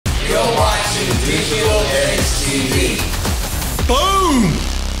to Digital Edge TV. Boom!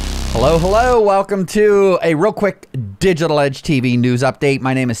 Hello, hello. Welcome to a real quick Digital Edge TV news update.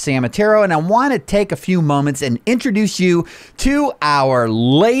 My name is Sam Ettaro, and I want to take a few moments and introduce you to our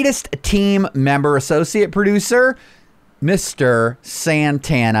latest team member, associate producer, Mr.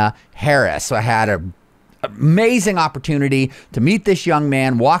 Santanna Harris. So I had an amazing opportunity to meet this young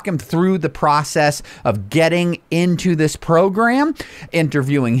man, walk him through the process of getting into this program,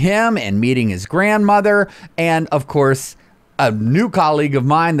 interviewing him and meeting his grandmother, and of course, a new colleague of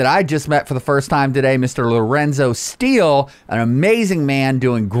mine that I just met for the first time today, Mr. Lorenzo Steele, an amazing man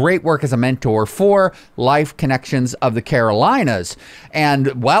doing great work as a mentor for Life Connections of the Carolinas.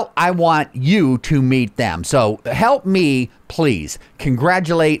 And, well, I want you to meet them. So help me, please,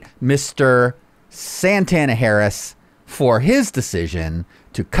 congratulate Mr. Santanna Harris for his decision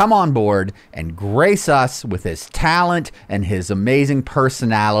to come on board and grace us with his talent and his amazing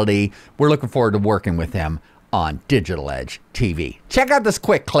personality. We're looking forward to working with him on Digital Edge TV. Check out this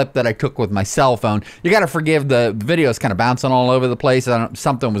quick clip that I took with my cell phone. You got to forgive the video is kind of bouncing all over the place.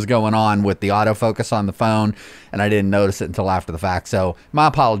 Something was going on with the autofocus on the phone, and I didn't notice it until after the fact. So my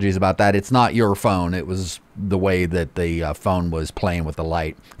apologies about that. It's not your phone. It was the way that the phone was playing with the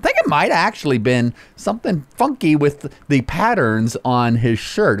light. I think it might have actually been something funky with the patterns on his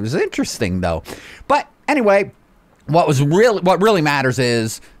shirt. It was interesting though. But anyway, what really matters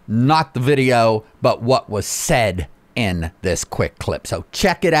is not the video, but what was said in this quick clip. So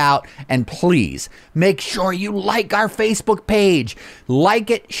check it out, and please make sure you like our Facebook page. Like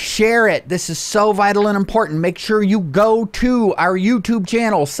it, share it. This is so vital and important. Make sure you go to our YouTube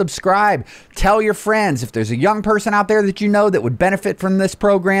channel, subscribe, tell your friends. If there's a young person out there that you know that would benefit from this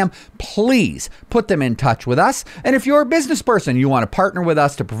program, please put them in touch with us. And if you're a business person, you want to partner with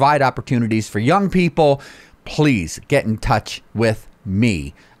us to provide opportunities for young people, please get in touch with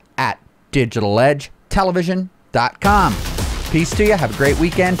me at digitaledgetelevision.com. Peace to you. Have a great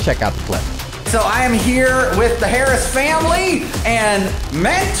weekend. Check out the clip. So I am here with the Harris family and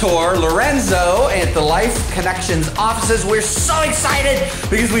mentor Lorenzo at the Life Connections offices. We're so excited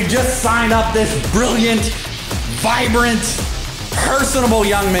because we just signed up this brilliant, vibrant, personable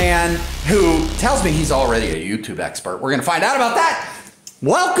young man who tells me he's already a YouTube expert. We're going to find out about that.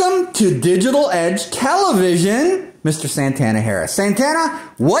 Welcome to Digital Edge Television, Mr. Santanna Harris. Santanna,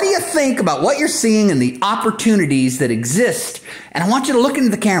 what do you think about what you're seeing and the opportunities that exist? And I want you to look into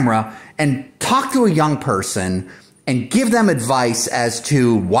the camera and talk to a young person and give them advice as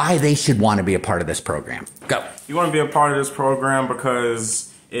to why they should want to be a part of this program. Go. You want to be a part of this program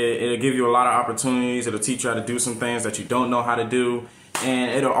because it'll give you a lot of opportunities. It'll teach you how to do some things that you don't know how to do.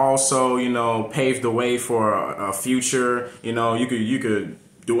 And it'll also, you know, pave the way for a future. You know, you could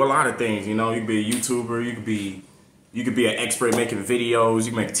do a lot of things. You know, you could be a YouTuber. You could be an expert making videos.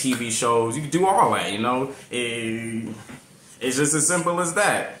 You can make TV shows. You can do all that. You know, it's just as simple as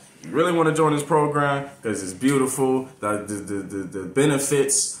that. You really want to join this program because it's beautiful. The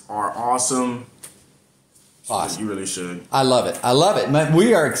benefits are awesome. Awesome. You really should. I love it. I love it.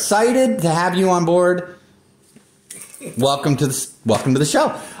 We are excited to have you on board. Welcome to the show.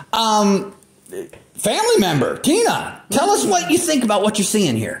 Family member Tina, tell us what you think about what you're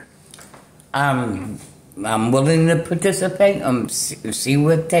seeing here. I'm willing to participate and see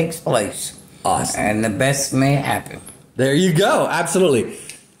what takes place. Awesome. And the best may happen. There you go. Absolutely.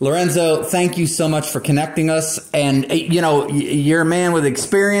 Lorenzo, thank you so much for connecting us. And, you know, you're a man with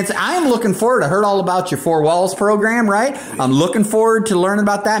experience. I am looking forward. I heard all about your Four Walls program, right? I'm looking forward to learning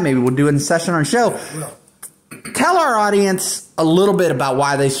about that. Maybe we'll do it in a session on a show. Tell our audience a little bit about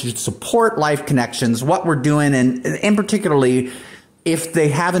why they should support Life Connections, what we're doing, and particularly if they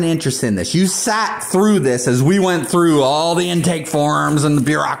have an interest in this. You sat through this as we went through all the intake forms and the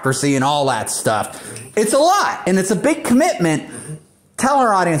bureaucracy and all that stuff. It's a lot, and it's a big commitment. Tell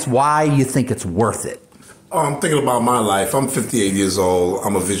our audience why you think it's worth it. Oh, I'm thinking about my life. I'm 58 years old.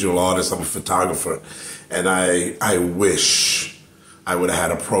 I'm a visual artist. I'm a photographer. And I wish I would have had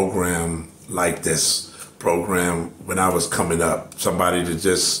a program like this program when I was coming up. Somebody to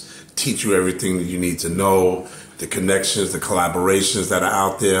just teach you everything that you need to know, the connections, the collaborations that are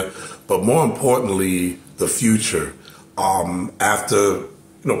out there, but more importantly, the future. After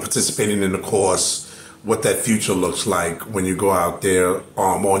participating in the course, what that future looks like when you go out there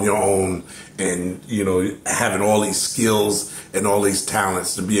on your own and, having all these skills and all these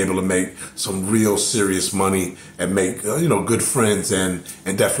talents to be able to make some real serious money and make, good friends and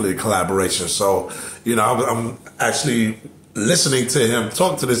definitely collaboration. So, I'm actually listening to him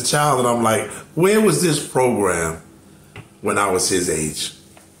talk to this child and I'm like, where was this program when I was his age?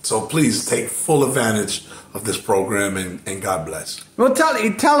 So please take full advantage of this program, and God bless. Well,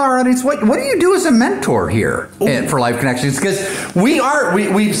 tell our audience, what do you do as a mentor here for Life Connections? Because we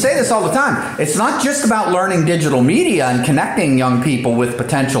say this all the time. It's not just about learning digital media and connecting young people with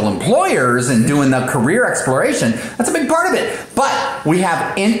potential employers and doing the career exploration. That's a big part of it. But we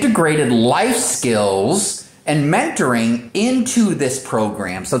have integrated life skills and mentoring into this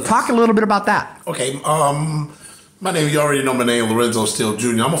program. So talk a little bit about that. Okay. My name, you already know my name, Lorenzo Steele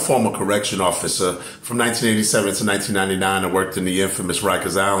Jr. I'm a former correction officer. From 1987 to 1999, I worked in the infamous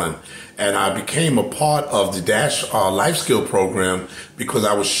Rikers Island. And I became a part of the Dash Life Skill program because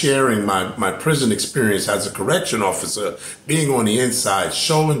I was sharing my prison experience as a correction officer, being on the inside,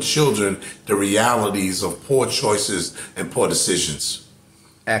 showing children the realities of poor choices and poor decisions.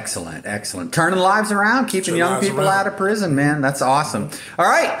 Excellent, excellent. Turning lives around, keeping young people out of prison, man. That's awesome. All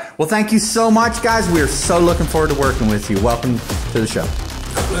right. Well, thank you so much, guys. We are so looking forward to working with you. Welcome to the show.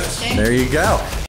 God bless. There you go.